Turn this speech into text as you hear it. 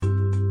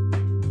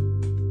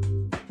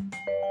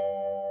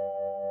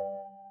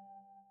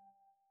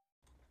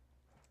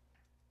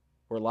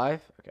We're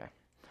live? Okay.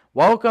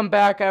 Welcome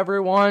back,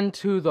 everyone,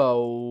 to the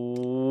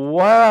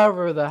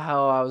whatever the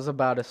hell I was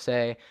about to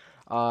say.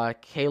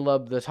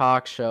 Caleb the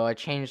Talk Show. I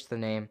changed the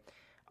name.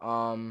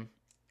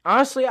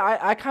 Honestly,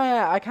 I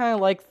kind of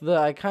like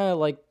the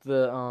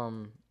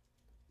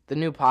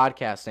new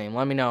podcast name.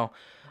 Let me know.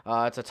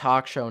 It's a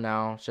talk show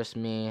now. It's just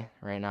me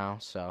right now.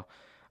 So,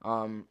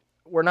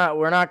 we're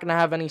not gonna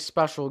have any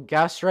special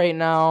guests right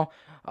now.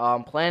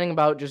 Planning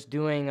about just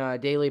doing a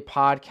daily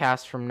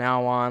podcast from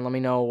now on. Let me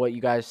know what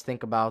you guys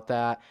think about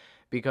that,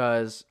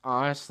 because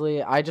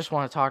honestly, I just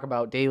want to talk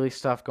about daily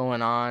stuff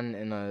going on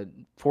in a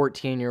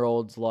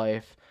 14-year-old's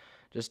life,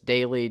 just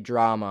daily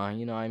drama,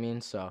 you know what I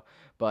mean? So,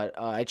 but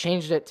I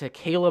changed it to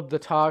Caleb the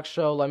Talk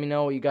Show. Let me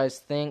know what you guys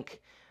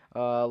think.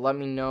 Let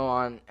me know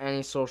on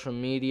any social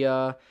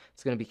media.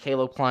 It's gonna be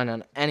Caleb Klein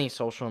on any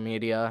social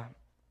media.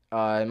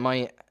 It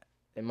might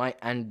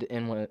end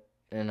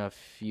in a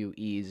few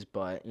E's,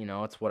 but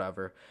it's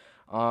whatever.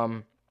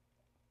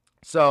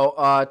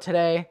 So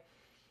today,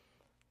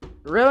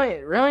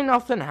 really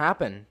nothing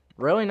happened.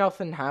 Really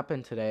nothing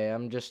happened today.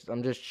 I'm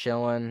just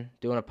chilling,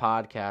 doing a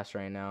podcast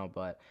right now,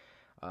 but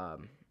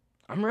I'm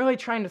really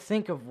trying to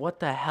think of what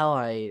the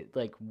hell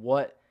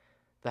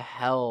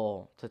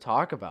to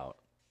talk about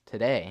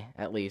today,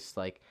 at least.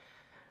 Like,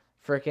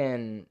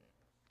 freaking,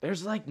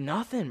 there's like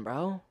nothing,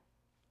 bro.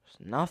 There's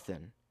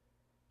nothing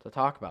to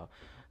talk about.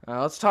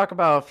 Let's talk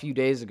about a few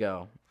days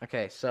ago.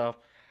 Okay, so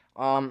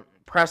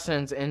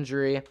Preston's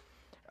injury.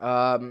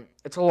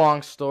 It's a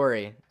long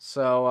story.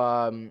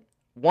 So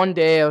one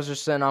day I was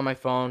just sitting on my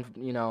phone,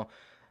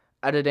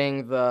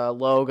 editing the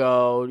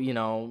logo,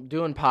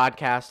 doing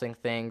podcasting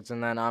things,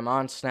 and then I'm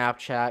on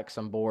Snapchat because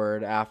I'm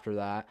bored after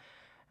that.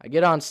 I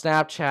get on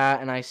Snapchat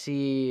and I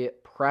see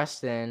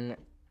Preston.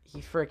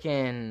 He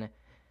freaking...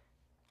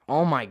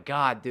 Oh my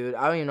god, dude.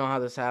 I don't even know how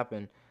this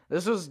happened.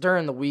 This was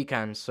during the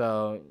weekend,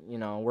 so,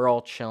 we're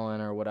all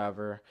chilling or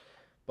whatever.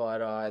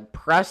 But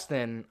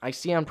Preston, I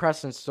see on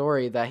Preston's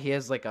story that he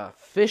has like a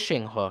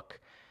fishing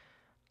hook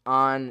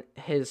on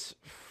his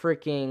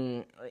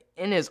freaking,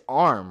 in his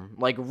arm,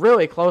 like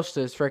really close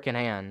to his freaking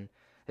hand,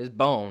 his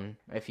bone,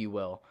 if you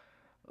will.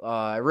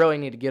 I really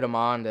need to get him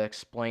on to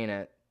explain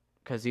it,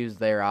 because he was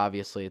there,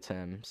 obviously it's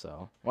him,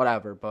 so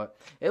whatever. But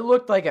it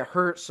looked like it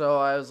hurt, so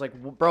I was like,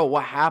 bro,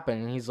 what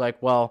happened? And he's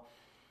like, well,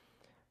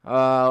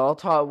 we'll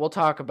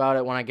talk about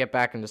it when I get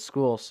back into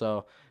school.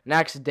 So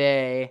next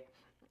day,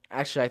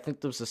 actually I think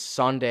this was a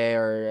Sunday,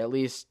 or at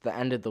least the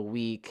end of the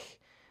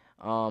week,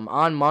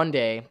 on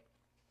Monday,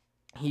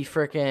 he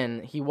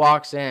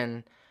walks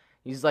in,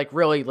 he's like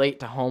really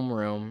late to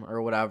homeroom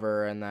or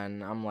whatever, and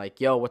then I'm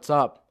like, yo, what's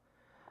up?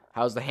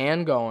 How's the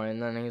hand going?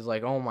 And then he's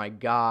like, oh my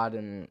god.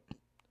 And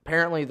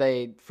apparently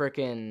they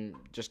freaking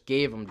just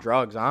gave him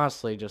drugs,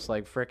 honestly, just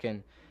like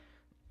freaking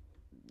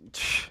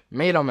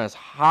made him as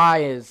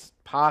high as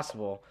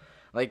possible.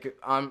 Like,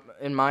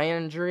 in my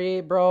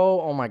injury,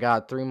 bro, oh my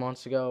god, 3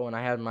 months ago when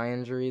I had my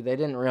injury, they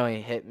didn't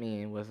really hit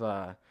me with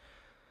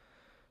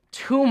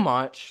too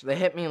much. They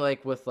hit me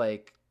like with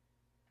like,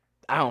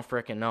 I don't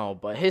freaking know,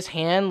 but his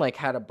hand like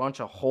had a bunch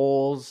of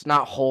holes,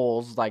 not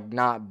holes, like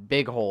not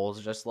big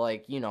holes, just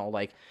like,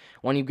 like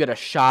when you get a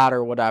shot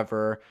or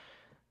whatever,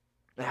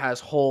 it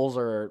has holes,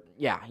 or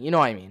yeah, you know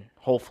what I mean.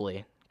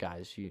 Hopefully,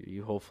 guys,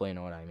 you hopefully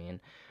know what I mean.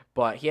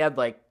 But he had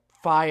like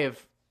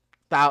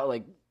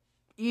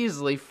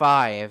easily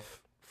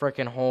 5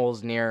 freaking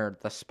holes near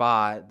the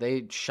spot.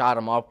 They shot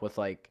him up with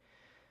like,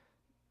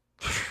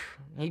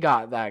 he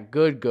got that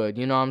good,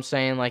 you know what I'm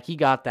saying? Like, he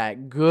got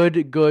that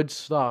good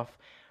stuff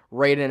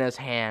right in his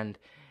hand,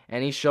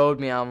 and he showed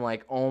me. I'm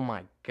like, oh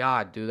my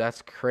god, dude,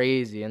 that's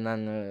crazy. And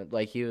then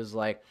he was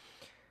like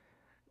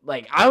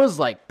I was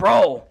like,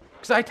 bro,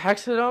 because I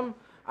texted him,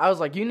 I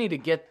was like, you need to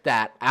get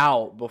that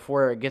out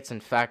before it gets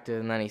infected.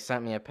 And then he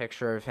sent me a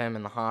picture of him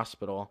in the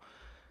hospital.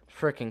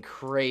 Freaking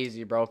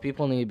crazy, bro.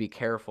 People need to be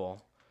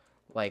careful.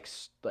 Like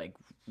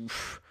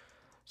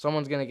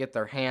someone's gonna get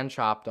their hand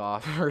chopped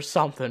off or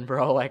something,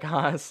 bro. Like,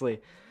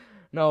 honestly.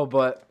 No,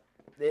 but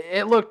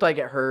it looked like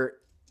it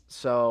hurt.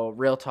 So,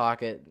 real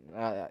talk,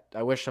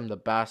 I wish him the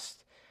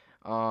best.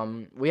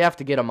 We have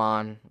to get him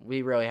on.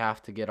 We really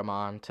have to get him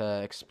on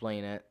to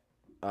explain it.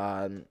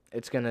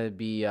 It's gonna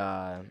be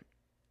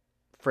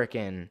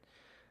freaking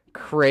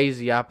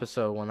crazy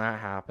episode when that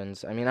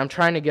happens. I mean, I'm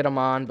trying to get him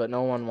on, but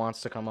no one wants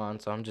to come on,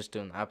 so I'm just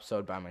doing the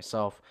episode by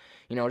myself.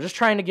 Just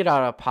trying to get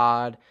out a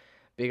pod,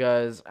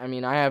 because I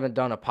mean, I haven't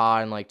done a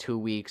pod in like 2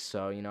 weeks,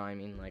 so I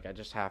mean, like, I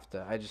just have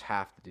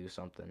to do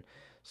something.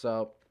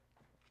 So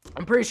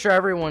I'm pretty sure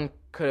everyone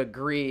could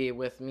agree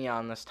with me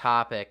on this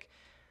topic.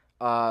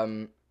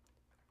 I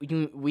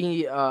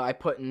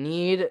put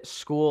need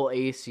school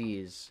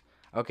ACs.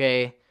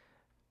 Okay,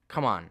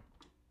 come on.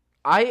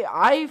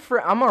 I'm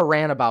gonna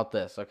rant about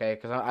this, okay?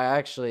 Because I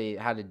actually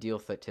had to deal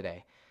with it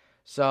today.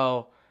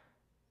 So,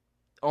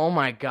 oh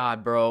my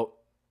god, bro.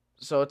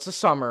 So it's the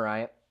summer,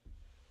 right?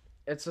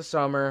 It's the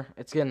summer.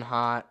 It's getting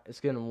hot. It's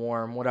getting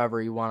warm,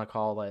 whatever you want to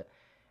call it.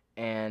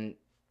 And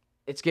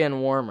it's getting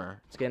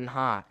warmer. It's getting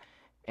hot.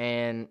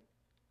 And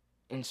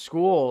in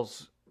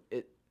schools,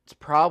 it's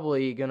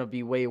probably going to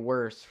be way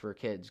worse for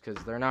kids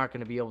because they're not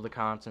going to be able to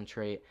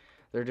concentrate.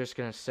 They're just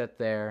going to sit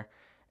there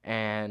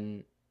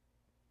and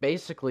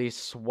basically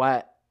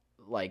sweat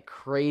like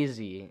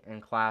crazy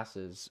in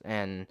classes.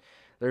 And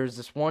there's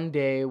this one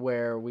day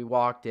where we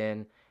walked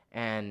in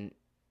and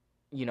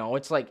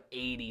it's like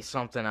 80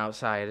 something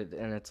outside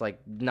and it's like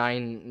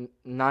 9,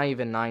 not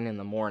even 9 in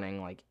the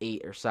morning, like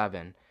 8 or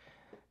 7.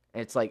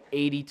 It's like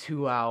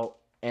 82 out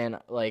and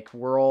like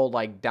we're all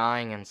like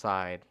dying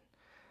inside.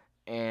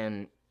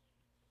 And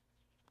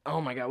oh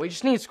my god, we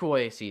just need school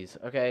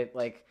ACs, okay?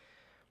 Like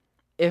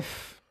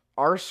if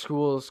our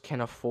schools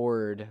can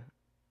afford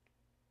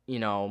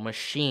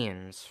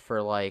machines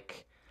for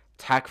like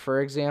tech,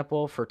 for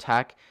example, for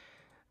tech,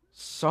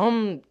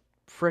 some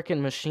freaking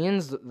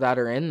machines that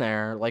are in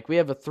there, like we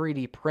have a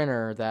 3D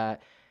printer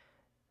that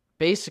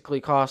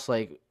basically costs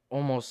like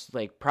almost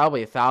like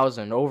probably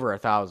over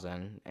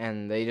 1,000,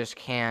 and they just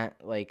can't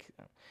like,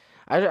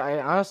 I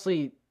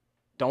honestly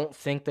don't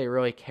think they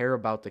really care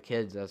about the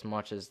kids as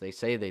much as they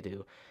say they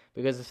do,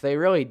 because if they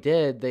really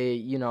did,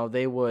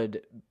 they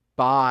would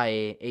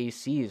buy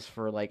ACs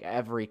for like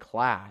every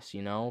class,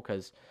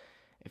 because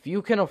if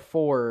you can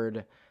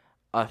afford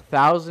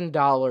 $1,000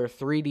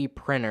 3D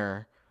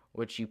printer,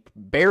 which you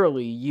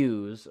barely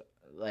use,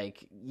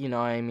 like, you know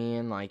what I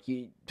mean? Like,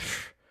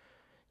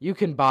 you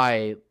can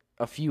buy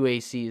a few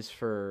ACs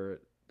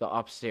for the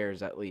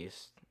upstairs at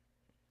least.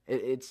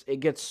 It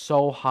gets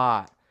so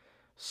hot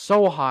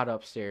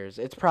upstairs.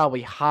 It's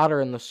probably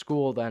hotter in the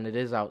school than it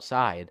is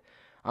outside.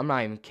 I'm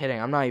not even kidding.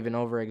 I'm not even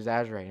over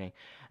exaggerating.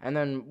 And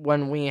then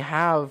when we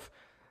have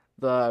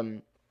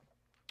the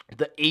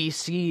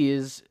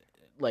ACs,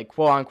 like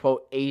quote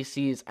unquote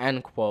ACs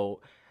end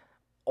quote,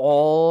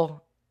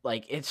 all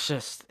like it's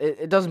just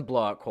it doesn't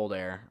blow out cold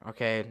air,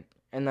 okay?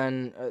 And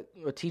then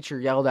a teacher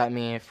yelled at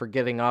me for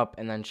getting up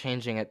and then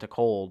changing it to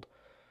cold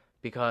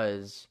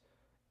because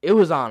it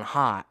was on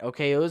hot,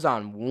 okay? It was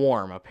on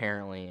warm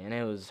apparently, and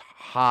it was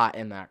hot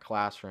in that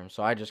classroom.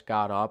 So I just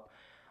got up.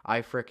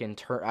 I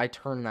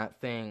turned that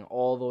thing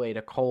all the way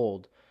to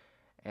cold,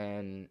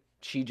 and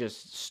she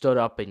just stood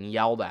up and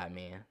yelled at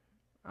me.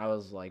 I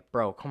was like,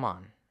 "Bro, come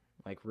on.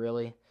 Like,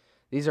 really?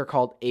 These are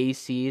called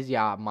ACs?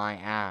 Yeah, my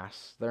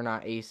ass. They're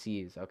not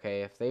ACs,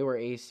 okay? If they were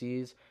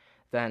ACs,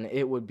 then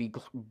it would be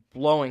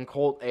blowing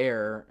cold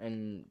air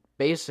and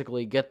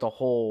basically get the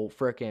whole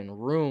freaking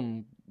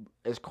room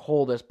as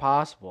cold as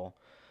possible."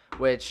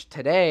 Which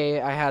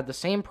today I had the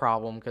same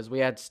problem because we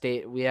had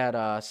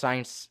a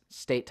science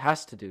state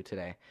test to do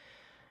today,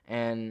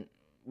 and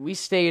we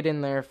stayed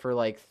in there for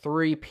like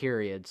 3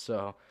 periods.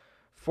 So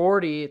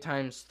 40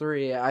 times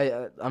 3.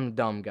 I'm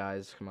dumb,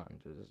 guys. Come on,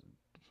 just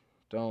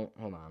don't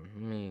hold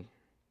on.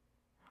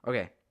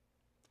 Okay.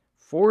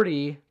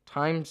 40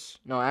 times,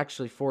 no,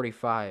 actually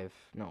 45.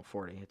 No,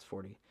 40. It's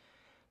 40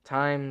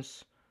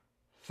 times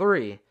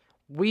 3.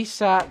 We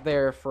sat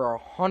there for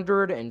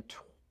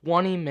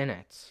 120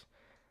 minutes.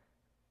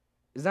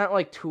 Is that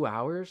like 2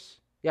 hours?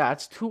 Yeah,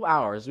 it's 2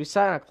 hours. We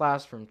sat in a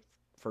classroom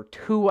for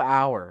 2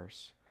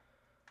 hours.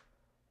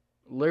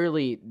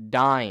 Literally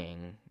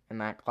dying in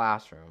that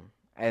classroom.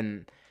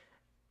 And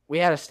we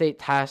had a state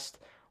test.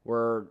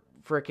 We're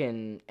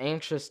freaking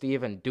anxious to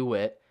even do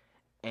it.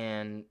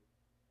 And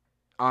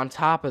on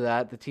top of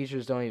that, the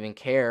teachers don't even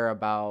care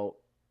about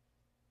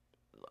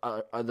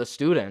the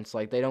students.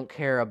 Like, they don't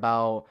care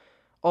about,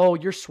 oh,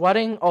 you're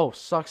sweating? Oh,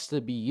 sucks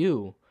to be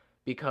you.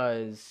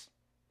 Because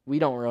we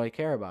don't really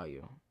care about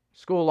you.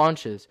 School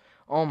lunches.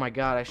 Oh my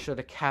god, I should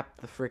have kept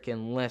the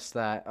freaking list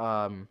that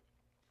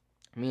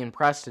me and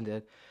Preston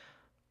did.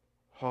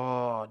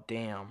 Oh,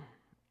 damn.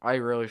 I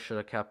really should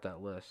have kept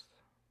that list.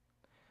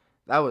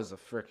 That was a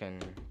freaking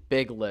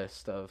big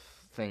list of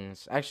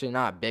things. Actually,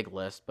 not a big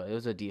list, but it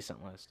was a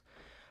decent list.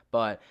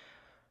 But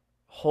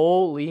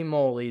holy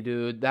moly,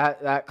 dude.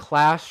 That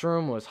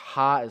classroom was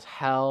hot as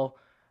hell,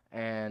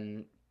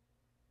 and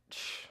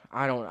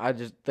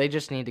they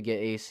just need to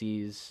get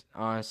ACs,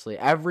 honestly.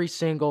 Every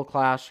single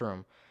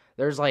classroom.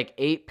 There's like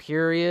 8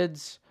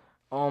 periods.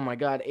 Oh my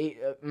god, 8.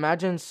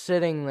 Imagine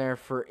sitting there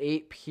for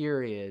 8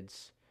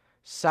 periods.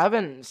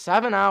 7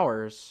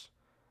 hours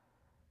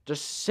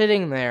just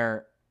sitting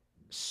there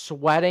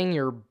sweating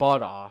your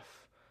butt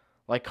off.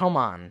 Like, come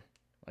on.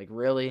 Like,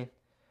 really?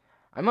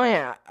 I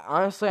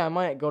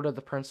might go to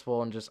the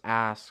principal and just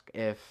ask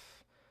if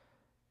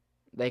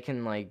they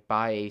can like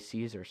buy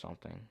ACs or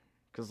something.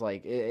 Because,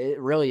 like, it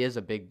really is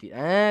a big deal.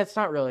 It's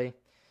not really.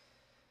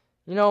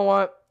 You know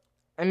what?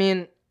 I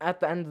mean, at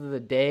the end of the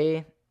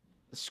day,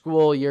 the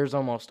school year's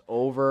almost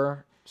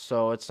over,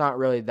 so it's not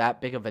really that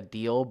big of a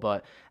deal.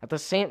 But at the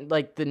same,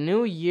 like, the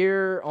new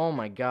year, oh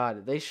my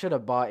god, they should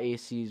have bought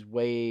ACs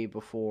way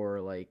before.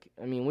 Like,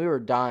 I mean, we were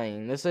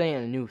dying. This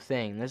ain't a new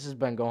thing. This has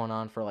been going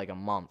on for like a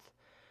month.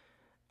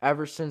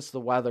 Ever since the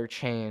weather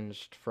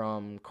changed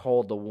from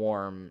cold to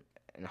warm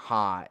and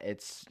hot,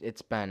 it's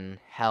been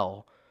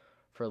hell.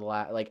 For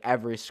like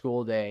every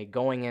school day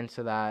going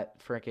into that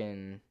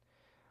freaking,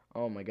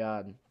 oh my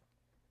god.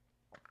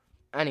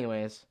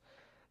 Anyways,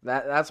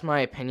 that's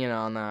my opinion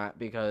on that,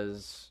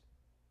 because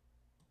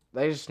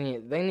They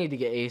need to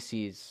get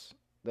ACs.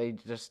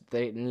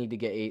 They need to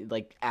get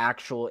like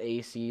actual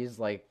ACs,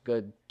 like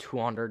good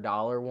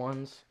 $200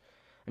 ones.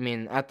 I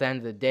mean, at the end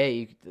of the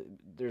day,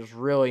 there's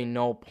really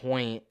no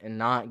point in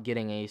not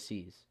getting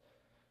ACs.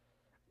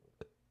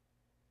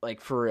 Like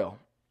for real,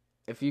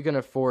 if you can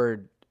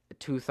afford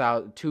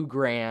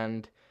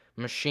 $2,000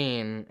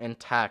 machine in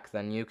tech,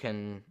 then you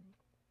can,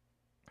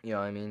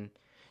 I mean,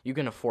 you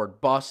can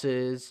afford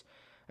buses.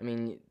 I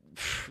mean,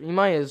 you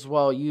might as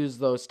well use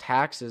those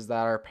taxes that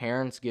our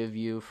parents give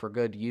you for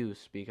good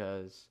use,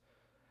 because,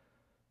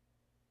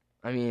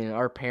 I mean,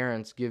 our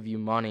parents give you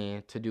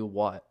money to do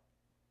what?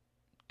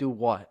 Do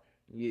what?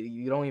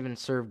 You don't even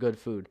serve good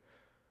food.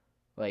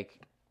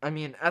 Like, I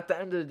mean, at the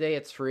end of the day,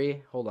 it's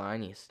free. Hold on, I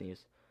need to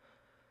sneeze.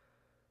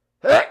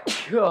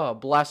 Oh,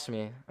 bless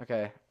me.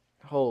 Okay.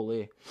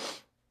 Holy.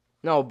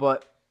 No,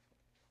 but,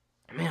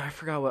 man, I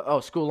forgot what. Oh,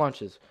 school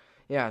lunches.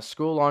 Yeah,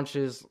 school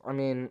lunches. I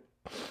mean,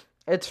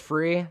 it's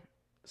free,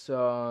 so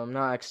I'm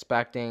not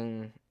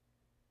expecting,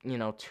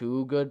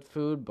 too good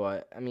food.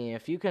 But, I mean,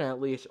 if you can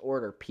at least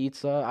order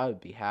pizza, I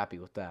would be happy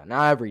with that.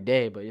 Not every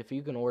day, but if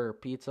you can order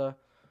pizza,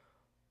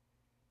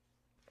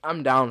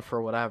 I'm down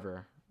for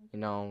whatever.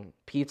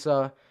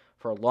 Pizza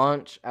for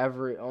lunch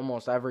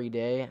almost every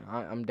day.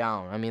 I'm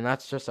down. I mean,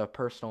 that's just a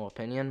personal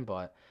opinion,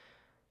 but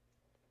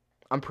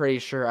I'm pretty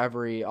sure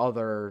every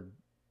other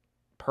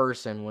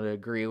person would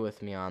agree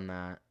with me on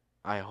that.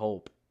 I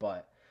hope,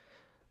 but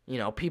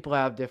people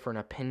have different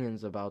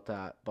opinions about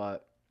that.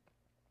 But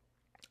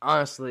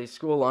honestly,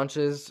 school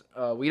lunches,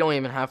 we don't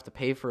even have to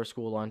pay for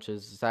school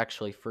lunches. It's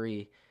actually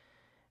free,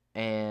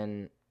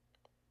 and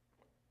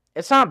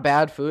it's not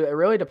bad food. It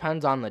really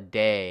depends on the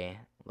day,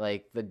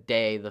 like the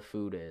day the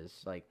food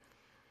is. Like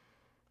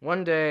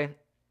one day,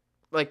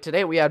 like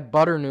today we had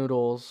butter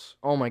noodles.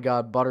 Oh my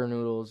god, butter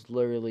noodles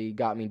literally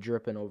got me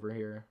dripping over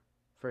here.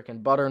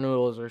 Freaking butter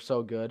noodles are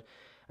so good.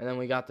 And then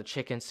we got the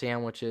chicken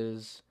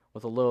sandwiches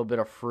with a little bit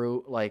of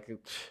fruit. Like,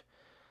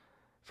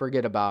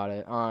 forget about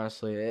it,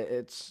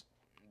 honestly.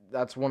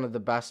 That's one of the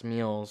best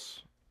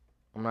meals.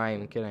 I'm not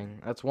even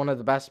kidding. That's one of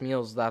the best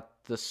meals that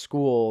the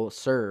school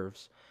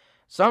serves.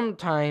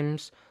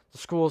 Sometimes the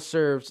school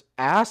serves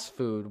ass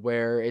food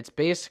where it's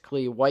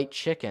basically white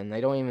chicken. They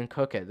don't even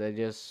cook it.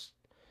 It's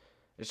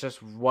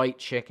just white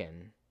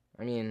chicken.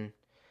 I mean,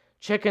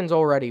 chicken's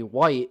already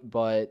white,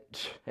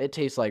 but it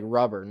tastes like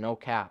rubber, no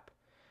cap.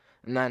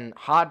 And then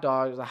hot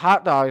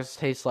dogs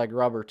taste like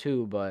rubber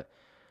too, but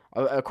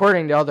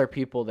according to other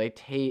people, they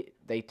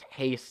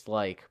taste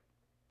like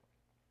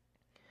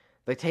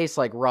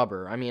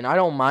rubber. I mean, I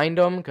don't mind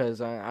them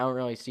because I don't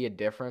really see a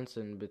difference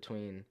in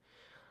between.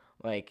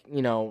 Like,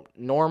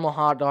 normal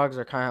hot dogs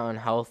are kind of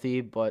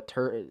unhealthy, but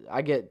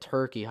I get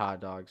turkey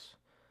hot dogs.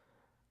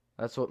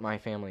 That's what my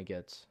family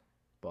gets.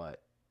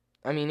 But,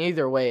 I mean,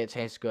 either way, it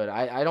tastes good.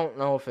 I don't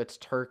know if it's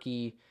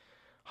turkey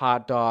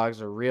hot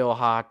dogs or real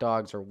hot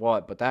dogs or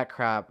what, but that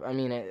crap, I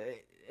mean,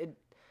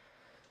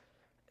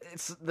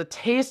 it's the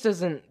taste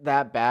isn't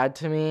that bad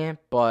to me,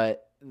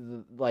 but,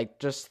 like,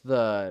 just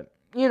the,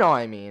 what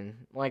I mean,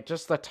 like,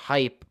 just the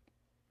type,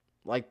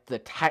 like, the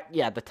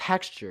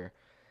texture.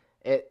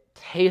 It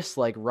tastes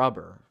like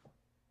rubber.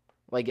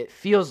 Like, it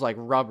feels like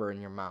rubber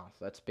in your mouth.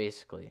 That's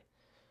basically.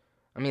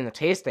 I mean, the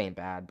taste ain't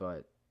bad,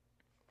 but.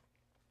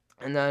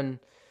 And then,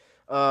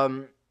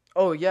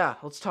 oh yeah,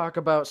 let's talk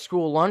about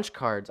school lunch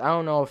cards. I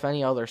don't know if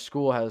any other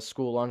school has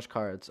school lunch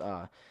cards.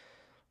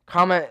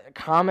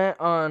 Comment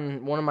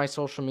on one of my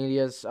social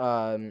medias.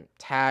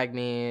 Tag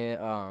me.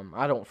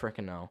 I don't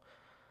freaking know.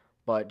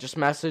 But just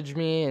message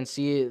me and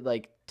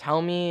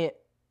tell me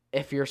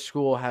if your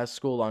school has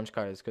school lunch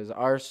cards, because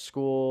our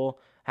school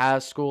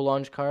has school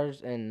lunch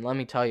cards, and let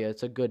me tell you,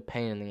 it's a good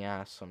pain in the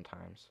ass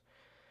sometimes.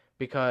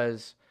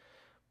 Because,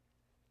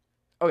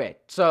 okay,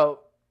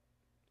 so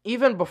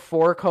even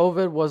before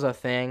COVID was a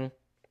thing,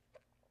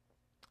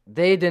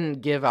 they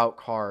didn't give out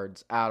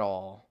cards at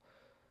all.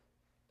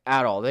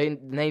 At all. They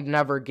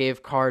never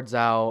gave cards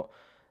out.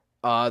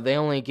 They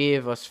only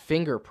gave us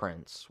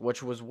fingerprints,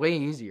 which was way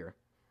easier.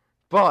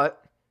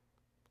 But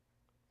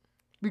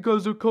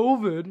because of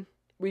COVID,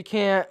 we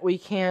cannot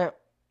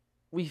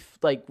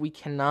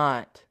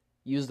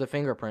use the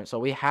fingerprint, so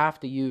we have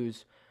to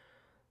use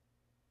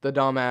the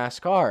dumbass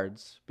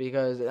cards,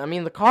 because I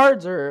mean the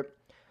cards are,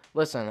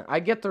 listen, I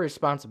get the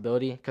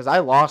responsibility because I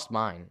lost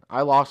mine.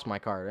 I lost my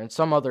card, and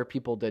some other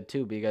people did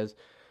too, because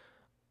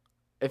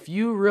if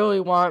you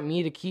really want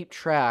me to keep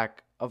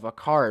track of a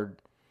card,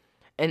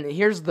 and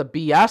here's the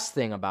BS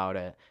thing about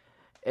it,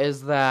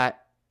 is that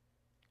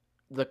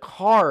the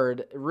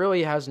card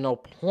really has no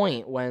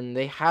point when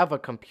they have a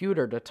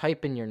computer to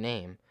type in your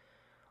name.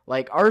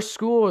 Like, our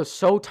school is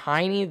so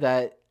tiny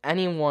that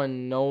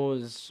anyone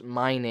knows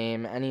my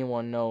name,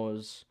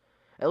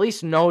 at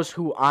least knows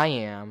who I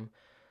am.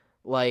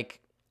 Like,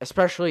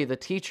 especially the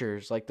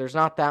teachers. Like, there's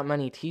not that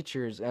many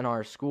teachers in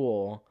our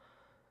school.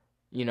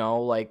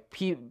 Like,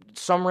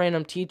 some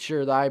random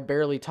teacher that I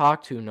barely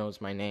talk to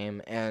knows my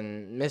name,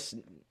 and Miss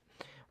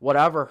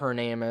whatever her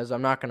name is,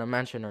 I'm not going to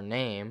mention her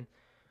name,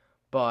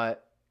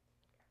 but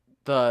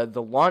the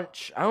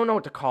lunch, I don't know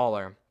what to call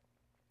her,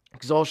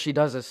 because all she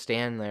does is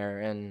stand there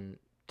and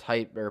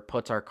type or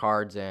puts our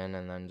cards in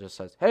and then just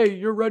says, "Hey,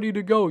 you're ready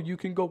to go. You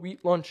can go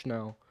eat lunch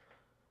now."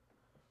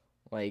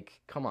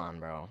 Like, come on,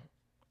 bro.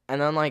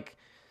 And then like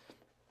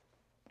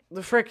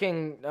the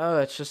freaking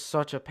it's just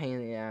such a pain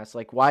in the ass.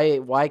 Like,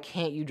 why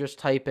can't you just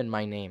type in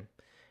my name?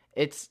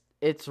 It's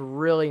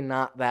really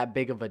not that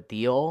big of a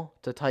deal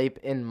to type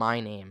in my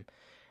name.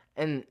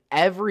 And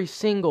every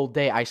single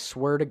day, I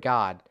swear to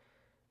God,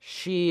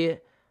 she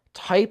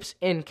types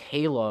in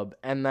Caleb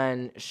and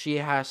then she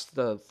has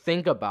to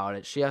think about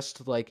it. She has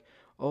to like,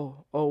 oh,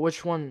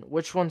 which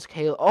one's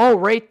Caleb? Oh,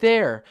 right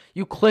there.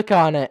 You click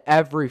on it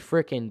every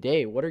freaking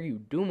day. What are you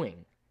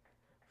doing?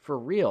 For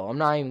real. I'm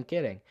not even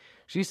kidding.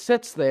 She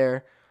sits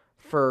there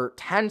for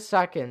 10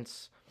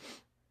 seconds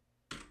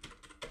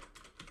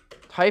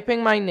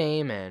typing my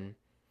name in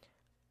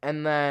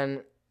and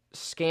then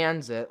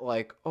scans it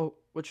like, "Oh,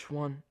 which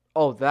one?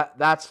 Oh,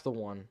 that's the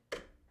one.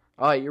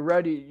 All right, you're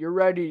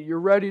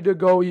ready to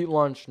go eat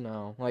lunch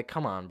now." Like,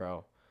 come on,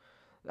 bro.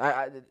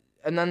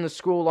 And then the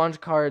school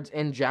lunch cards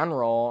in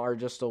general are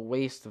just a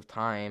waste of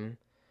time.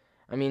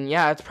 I mean,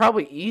 yeah, it's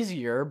probably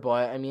easier,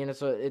 but I mean,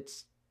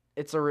 it's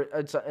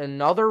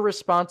another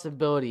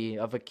responsibility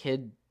of a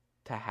kid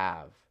to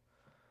have.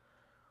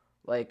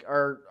 Like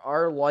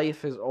our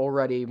life is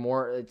already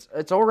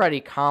it's already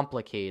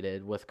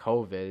complicated with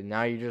COVID.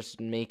 Now you're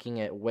just making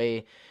it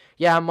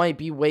it might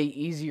be way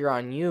easier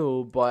on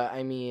you, but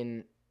I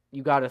mean,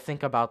 you got to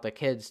think about the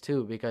kids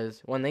too,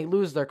 because when they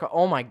lose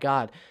oh my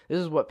God, this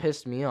is what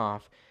pissed me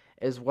off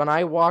is when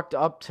I walked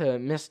up to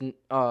Miss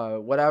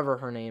whatever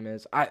her name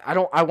is.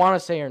 I want to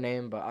say her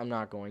name, but I'm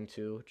not going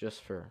to,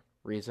 just for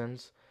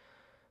reasons.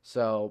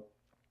 So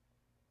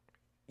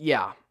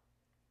yeah.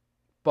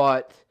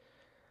 But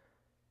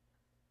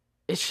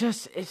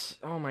it's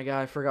oh my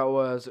God, I forgot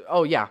what it was.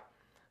 Oh yeah.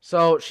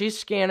 So she's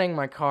scanning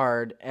my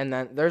card and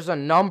then there's a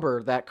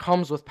number that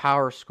comes with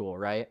Power School,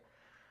 right?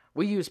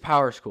 We use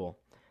Power School.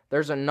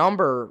 There's a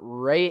number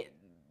right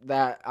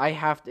that I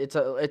have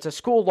to, it's a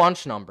school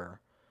lunch number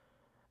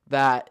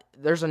that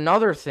there's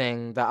another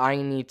thing that I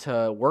need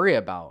to worry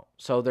about.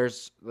 So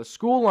there's the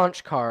school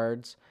lunch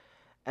cards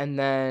and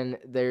then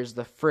there's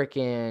the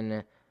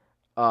freaking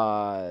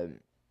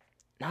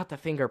not the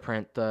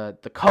fingerprint,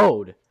 the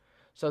code.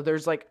 So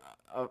there's like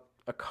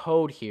a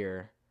code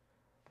here.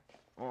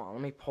 Oh,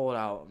 let me pull it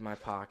out of my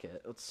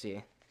pocket. Let's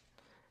see.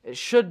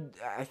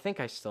 I think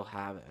I still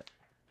have it.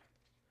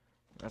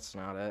 That's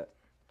not it.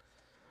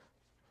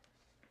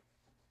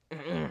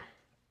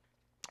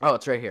 Oh,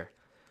 it's right here.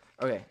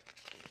 Okay.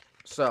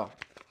 So,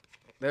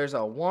 there's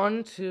a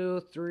 1,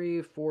 2,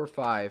 3, 4,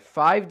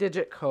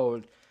 5-digit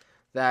code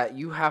that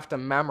you have to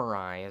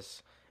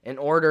memorize in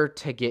order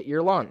to get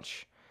your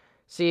lunch.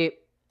 See,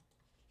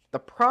 the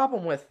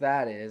problem with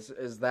that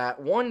is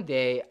that one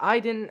day I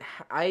don't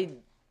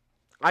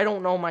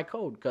know my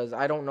code because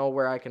I don't know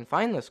where I can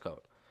find this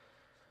code.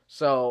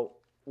 So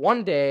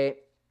one day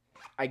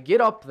I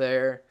get up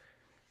there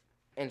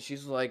and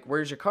she's like,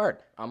 "Where's your card?"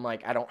 I'm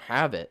like, "I don't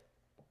have it."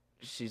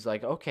 She's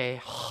like,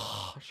 "Okay."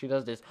 She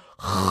does this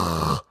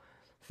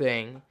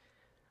thing,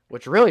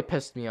 which really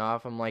pissed me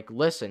off. I'm like,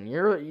 "Listen,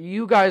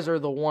 you guys are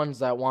the ones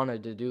that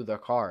wanted to do the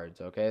cards,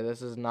 okay?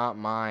 This is not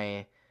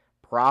my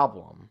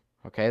problem.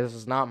 Okay, this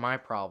is not my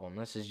problem.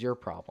 This is your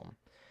problem."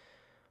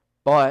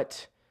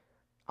 But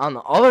on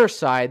the other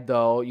side,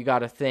 though, you got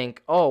to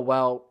think, oh,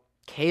 well,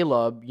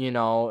 Caleb,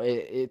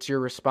 it's your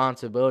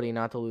responsibility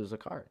not to lose a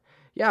card.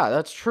 Yeah,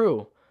 that's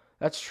true.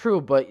 That's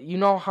true. But you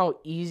know how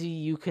easy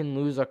you can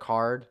lose a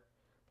card?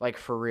 Like,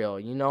 for real.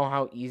 You know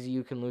how easy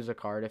you can lose a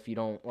card if you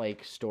don't,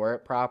 like, store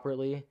it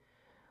properly?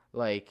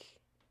 Like,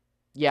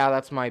 yeah,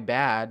 that's my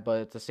bad,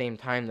 but at the same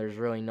time, there's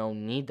really no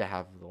need to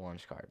have the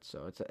lunch card.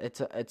 So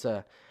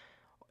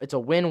it's a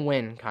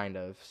win-win kind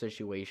of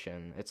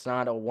situation. It's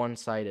not a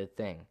one-sided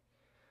thing.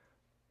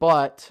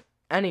 But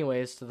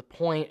anyways, to the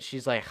point,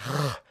 she's like,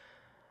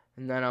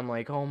 and then I'm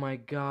like, "Oh my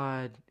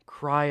God,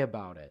 cry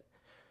about it."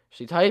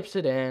 She types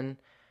it in,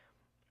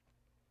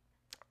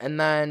 and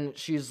then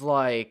she's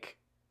like,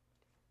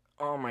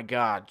 "Oh my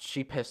God,"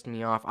 she pissed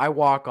me off. I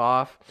walk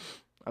off,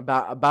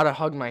 about to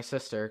hug my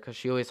sister, because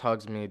she always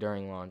hugs me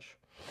during lunch.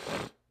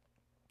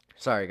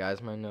 Sorry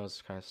guys, my nose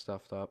is kind of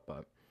stuffed up,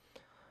 but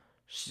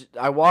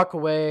I walk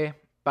away,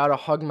 about to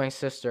hug my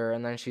sister,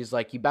 and then she's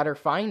like, "You better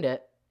find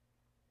it."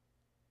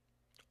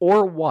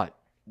 Or what?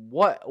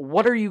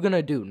 What are you going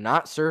to do?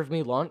 Not serve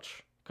me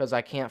lunch because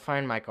I can't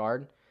find my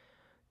card?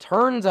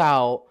 Turns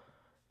out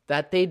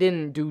that they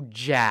didn't do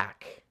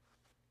jack.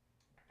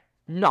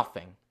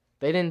 Nothing.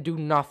 They didn't do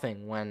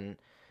nothing when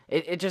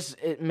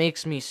it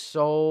makes me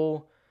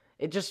so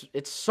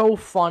it's so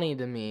funny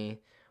to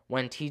me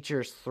when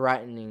teachers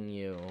threatening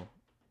you.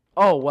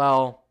 "Oh,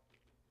 well,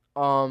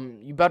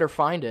 you better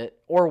find it."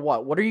 Or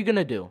what? What are you going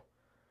to do?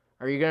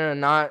 Are you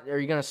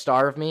gonna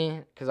starve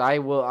me? Because I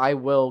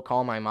will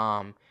call my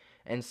mom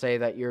and say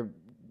that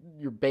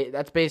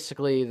that's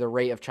basically the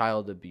rate of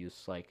child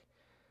abuse. Like,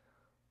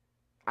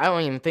 I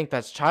don't even think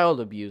that's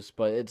child abuse,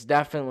 but it's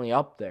definitely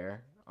up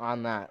there.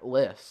 on that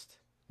list.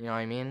 You know what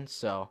I mean?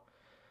 So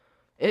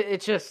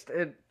it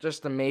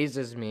just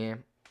amazes me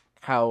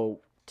how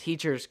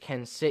teachers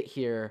can sit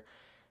here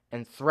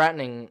and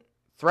threatening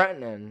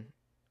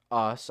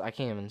us. I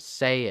can't even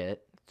say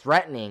it.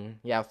 Threatening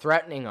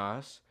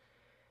us,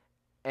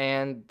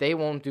 and they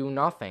won't do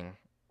nothing.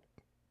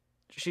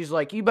 She's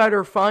like, you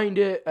better find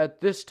it at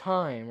this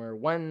time, or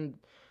when,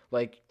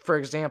 like, for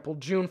example,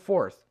 June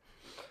 4th.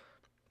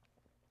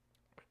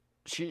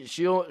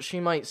 She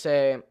might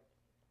say,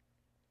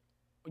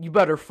 you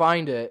better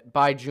find it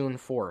by June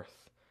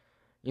 4th.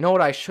 You know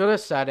what I should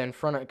have said in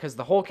front of, because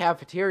the whole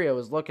cafeteria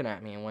was looking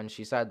at me when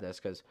she said this,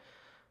 because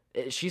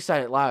she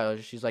said it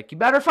loud. She's like, you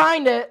better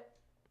find it.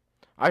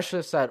 I should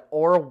have said,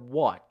 or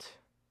what?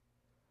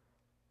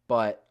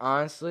 But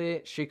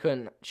honestly, she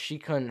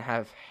couldn't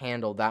have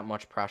handled that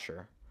much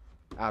pressure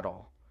at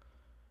all.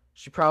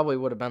 She probably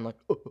would have been like,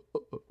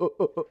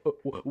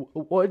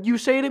 what do you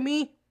say to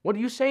me? What do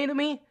you say to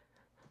me?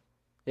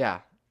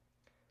 Yeah.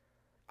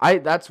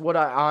 That's what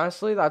I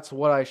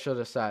should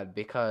have said,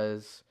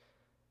 because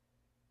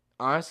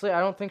honestly,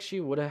 I don't think she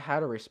would have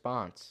had a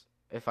response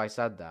if I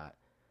said that.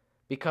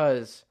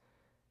 Because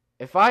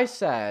if I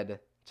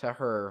said to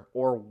her,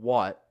 or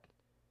what,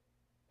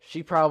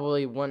 she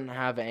probably wouldn't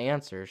have an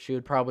answer. She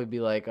would probably be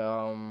like,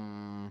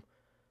 go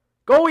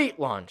eat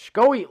lunch.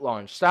 Go eat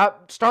lunch.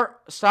 Stop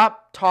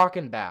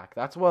talking back.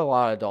 That's what a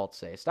lot of adults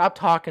say. Stop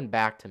talking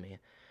back to me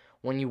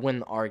when you win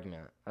the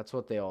argument. That's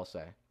what they all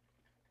say.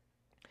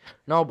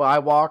 No, but I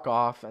walk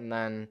off, and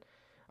then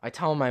I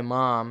tell my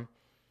mom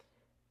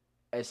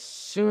as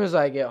soon as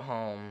I get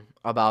home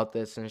about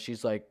this, and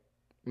she's like,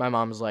 my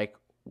mom's like,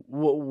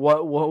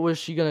 what was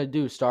she gonna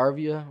do? Starve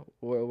you?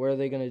 What are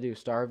they gonna do?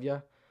 Starve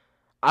you?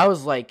 I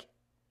was like,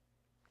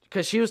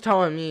 because she was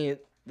telling me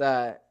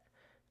that,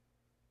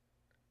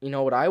 you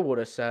know, what I would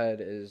have said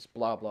is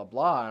blah, blah,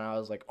 blah. And I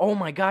was like, oh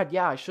my God,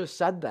 yeah, I should have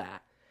said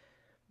that.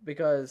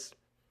 Because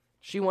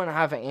she wouldn't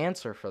have an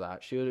answer for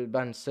that. She would have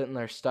been sitting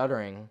there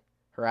stuttering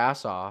her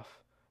ass off,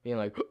 being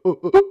like,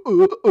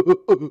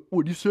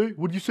 what'd you say?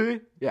 What'd you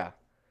say? Yeah.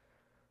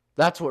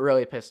 That's what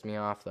really pissed me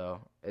off,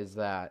 though, is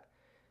that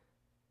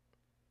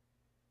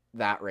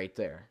right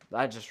there.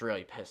 That just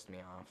really pissed me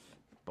off.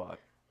 But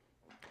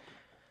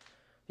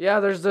yeah,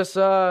 there's this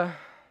okay.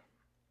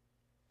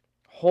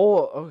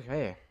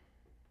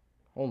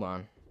 Hold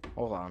on.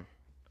 I'm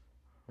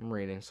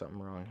reading something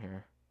wrong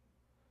here.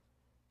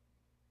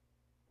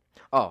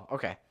 Oh,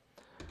 okay.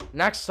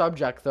 Next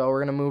subject, though, we're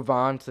going to move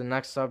on to the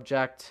next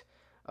subject.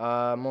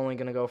 I'm only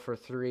going to go for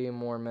 3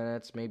 more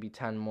minutes, maybe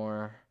 10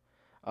 more.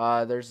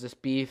 There's this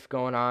beef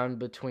going on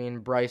between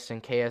Bryce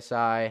and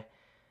KSI.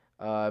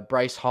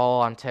 Bryce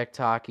Hall on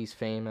TikTok, he's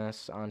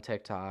famous on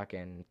TikTok,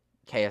 and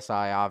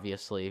KSI,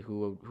 obviously,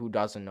 who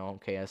doesn't know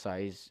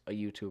KSI, he's a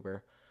YouTuber.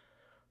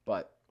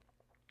 But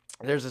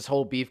there's this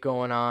whole beef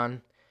going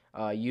on,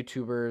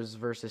 YouTubers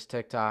versus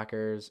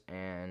TikTokers,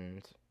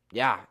 and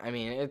yeah, I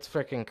mean, it's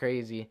freaking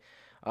crazy.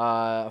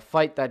 A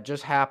fight that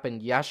just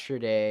happened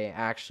yesterday,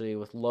 actually,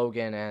 with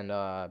Logan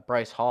and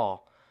Bryce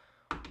Hall.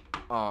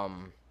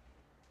 I'm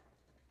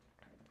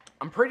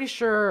pretty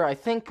sure, I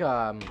think,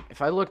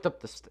 if I looked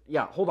up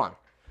yeah, hold on.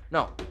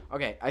 No,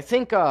 okay, I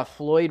think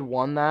Floyd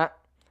won that,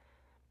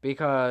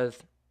 because,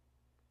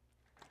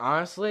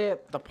 honestly,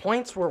 the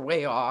points were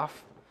way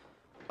off.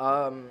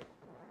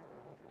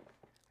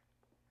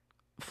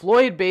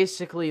 Floyd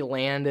basically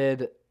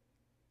landed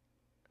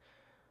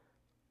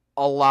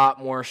a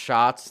lot more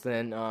shots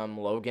than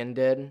Logan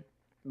did,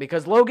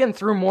 because Logan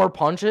threw more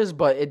punches,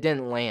 but it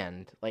didn't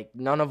land. Like,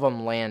 none of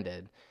them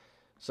landed.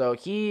 So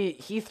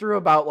he threw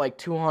about like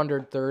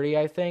 230,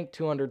 I think,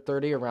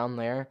 230 around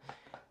there.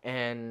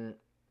 And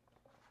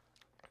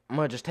I'm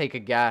going to just take a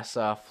guess.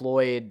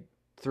 Floyd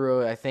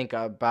threw, I think,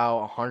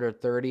 about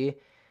 130.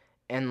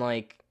 And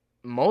like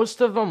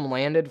most of them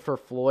landed for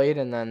Floyd,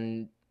 and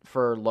then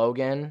for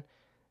Logan,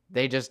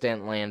 they just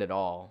didn't land at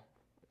all.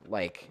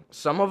 Like,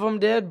 some of them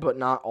did, but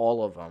not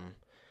all of them.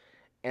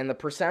 And the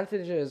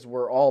percentages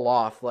were all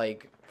off.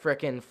 Like,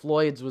 frickin'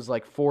 Floyd's was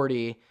like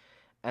 40,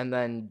 and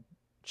then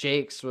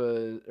Jake's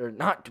was, or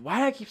not, why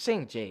do I keep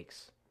saying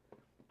Jake's?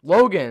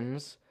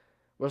 Logan's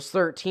was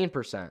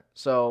 13%.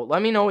 So,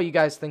 let me know what you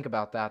guys think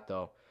about that,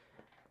 though,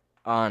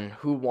 on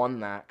who won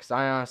that, because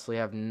I honestly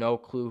have no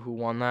clue who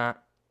won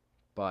that.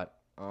 But,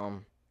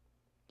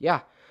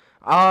 yeah.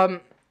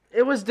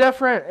 It was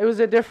different. It was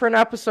a different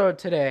episode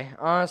today,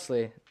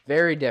 honestly.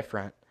 Very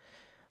different.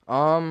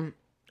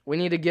 We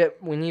need to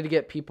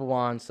get people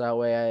on, so that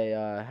way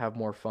I have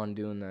more fun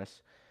doing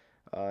this.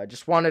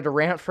 Just wanted to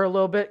rant for a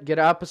little bit, get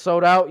an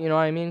episode out, you know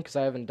what I mean? Because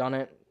I haven't done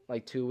it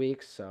like 2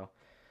 weeks, so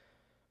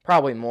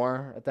probably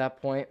more at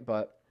that point.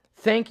 But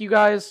thank you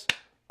guys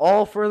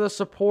all for the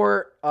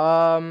support.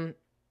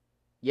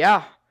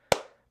 Yeah.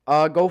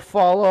 Go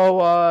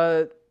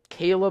follow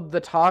Caleb the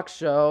Talk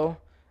Show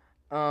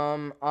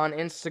on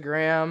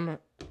Instagram,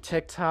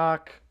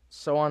 TikTok,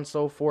 so on and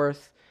so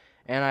forth.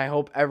 And I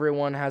hope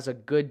everyone has a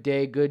good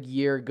day, good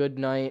year, good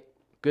night,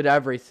 good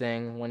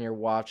everything when you're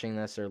watching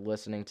this or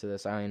listening to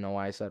this. I don't even know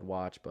why I said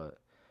watch, but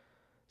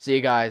See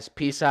you guys.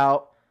 Peace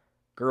out.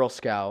 Girl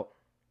Scout.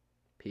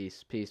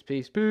 Peace, peace,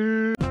 peace,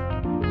 peace.